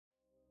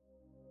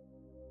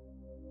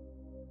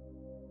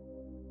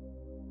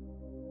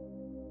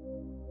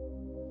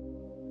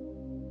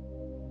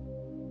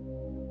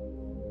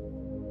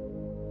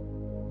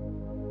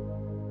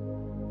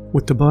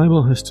What the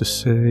Bible has to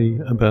say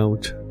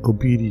about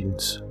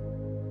obedience.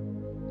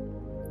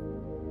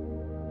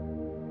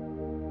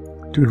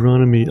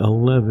 Deuteronomy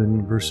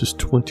 11 verses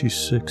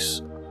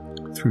 26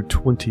 through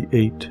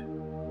 28.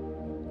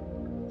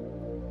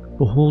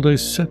 Behold, I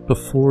set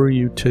before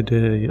you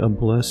today a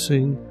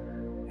blessing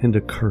and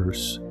a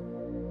curse.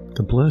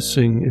 The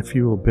blessing if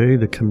you obey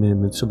the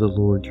commandments of the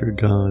Lord your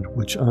God,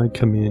 which I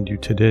command you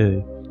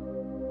today,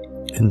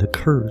 and the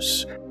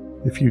curse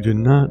if you do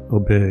not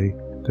obey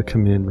the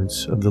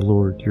commandments of the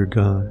Lord your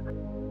God,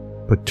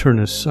 but turn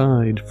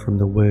aside from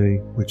the way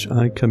which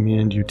I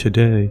command you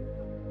today,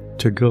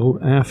 to go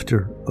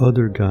after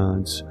other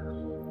gods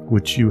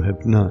which you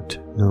have not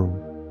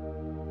known.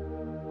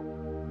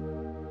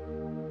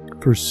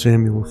 1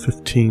 Samuel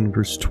 15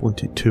 verse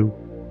 22.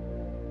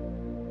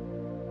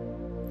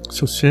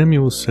 So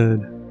Samuel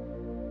said,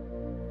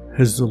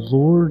 Has the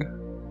Lord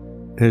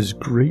as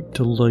great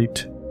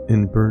delight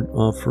in burnt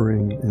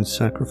offering and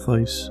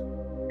sacrifice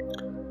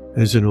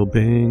as in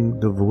obeying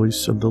the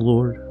voice of the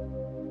Lord?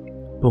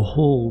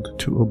 Behold,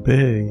 to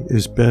obey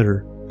is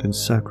better than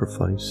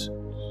sacrifice,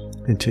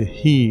 and to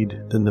heed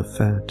than the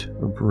fat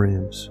of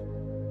rams.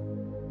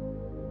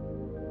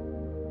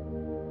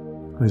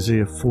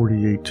 Isaiah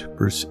 48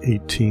 verse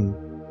 18.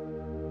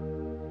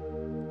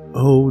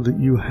 Oh, that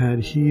you had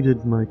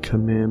heeded my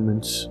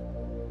commandments,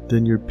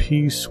 then your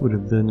peace would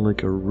have been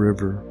like a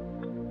river,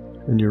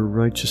 and your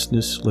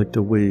righteousness like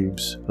the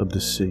waves of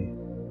the sea.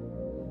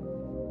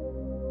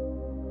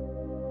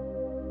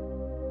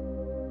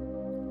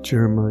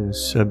 Jeremiah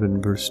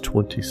 7 verse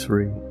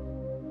 23.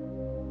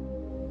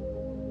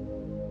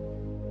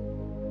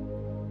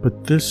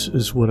 But this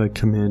is what I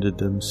commanded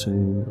them,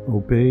 saying,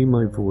 Obey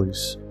my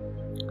voice,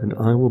 and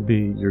I will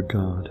be your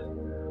God,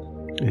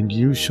 and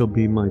you shall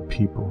be my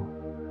people,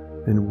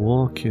 and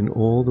walk in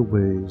all the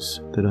ways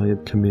that I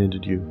have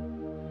commanded you,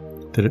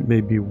 that it may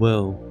be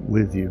well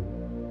with you.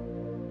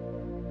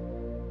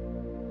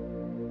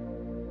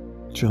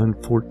 John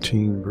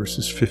 14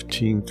 verses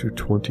 15 through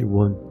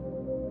 21.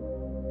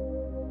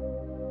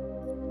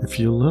 If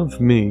you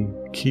love me,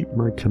 keep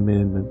my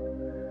commandment.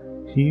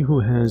 He who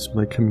has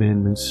my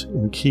commandments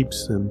and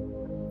keeps them,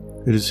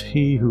 it is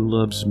he who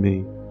loves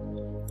me,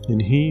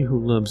 and he who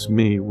loves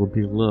me will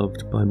be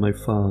loved by my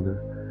Father,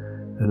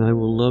 and I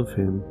will love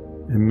him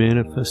and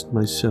manifest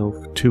myself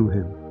to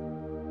him.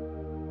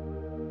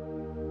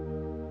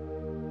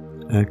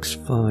 Acts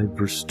 5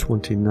 verse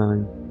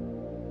 29.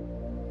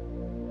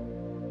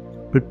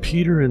 But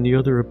Peter and the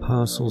other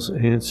apostles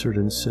answered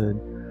and said,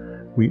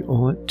 We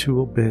ought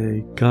to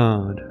obey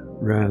God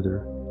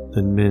rather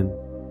than men.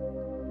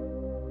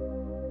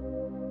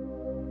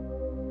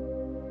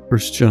 1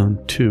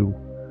 John 2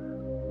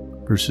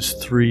 verses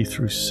 3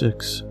 through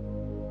 6.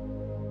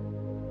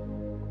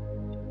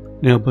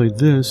 Now by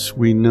this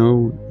we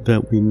know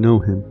that we know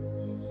him,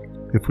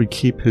 if we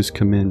keep his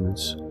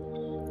commandments.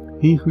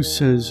 He who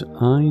says,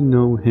 I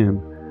know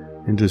him,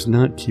 and does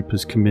not keep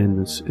his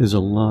commandments is a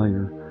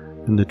liar,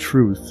 and the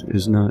truth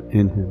is not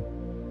in him.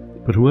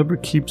 But whoever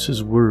keeps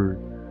his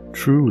word,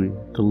 truly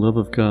the love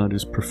of God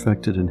is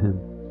perfected in him.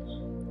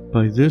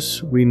 By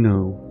this we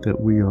know that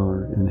we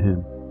are in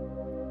him.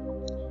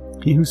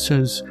 He who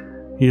says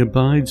he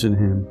abides in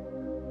him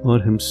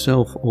ought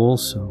himself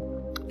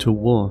also to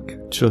walk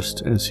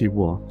just as he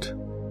walked.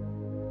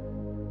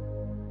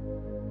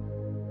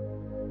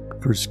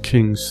 1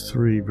 Kings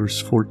 3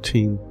 verse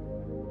 14.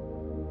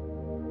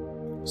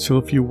 So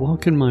if you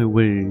walk in my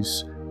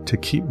ways to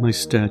keep my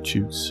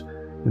statutes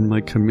and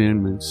my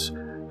commandments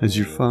as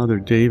your father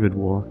David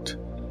walked,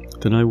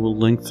 then I will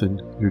lengthen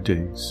your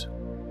days.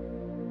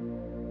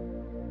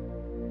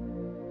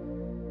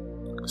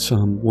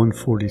 Psalm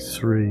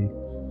 143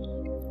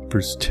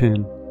 verse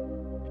 10.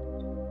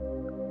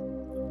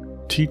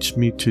 Teach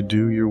me to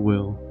do your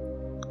will,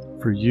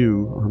 for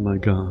you are my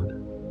God.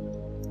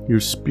 Your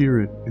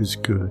spirit is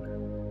good.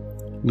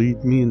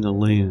 Lead me in the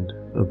land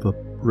of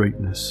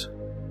uprightness.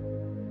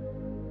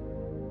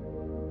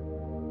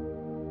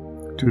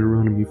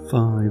 Deuteronomy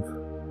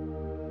 5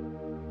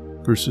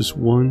 verses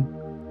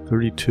 1,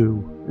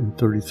 32, and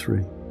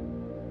 33.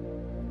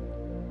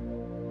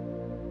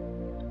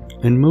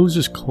 And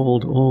Moses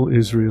called all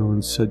Israel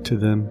and said to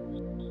them,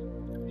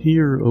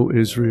 Hear, O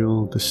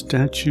Israel, the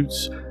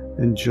statutes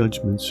and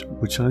judgments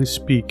which I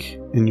speak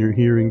in your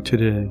hearing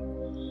today,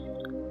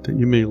 that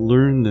you may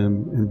learn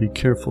them and be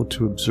careful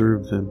to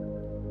observe them.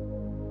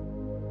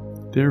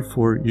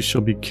 Therefore you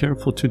shall be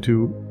careful to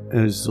do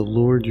as the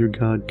Lord your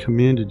God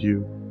commanded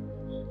you,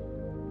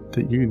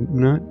 that you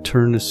not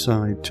turn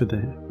aside to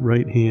the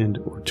right hand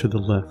or to the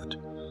left.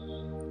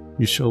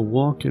 You shall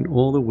walk in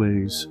all the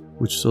ways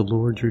which the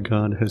Lord your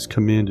God has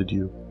commanded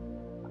you,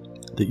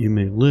 that you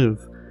may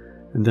live,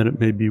 and that it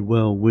may be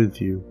well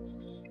with you,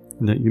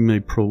 and that you may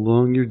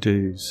prolong your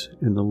days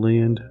in the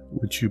land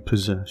which you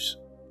possess.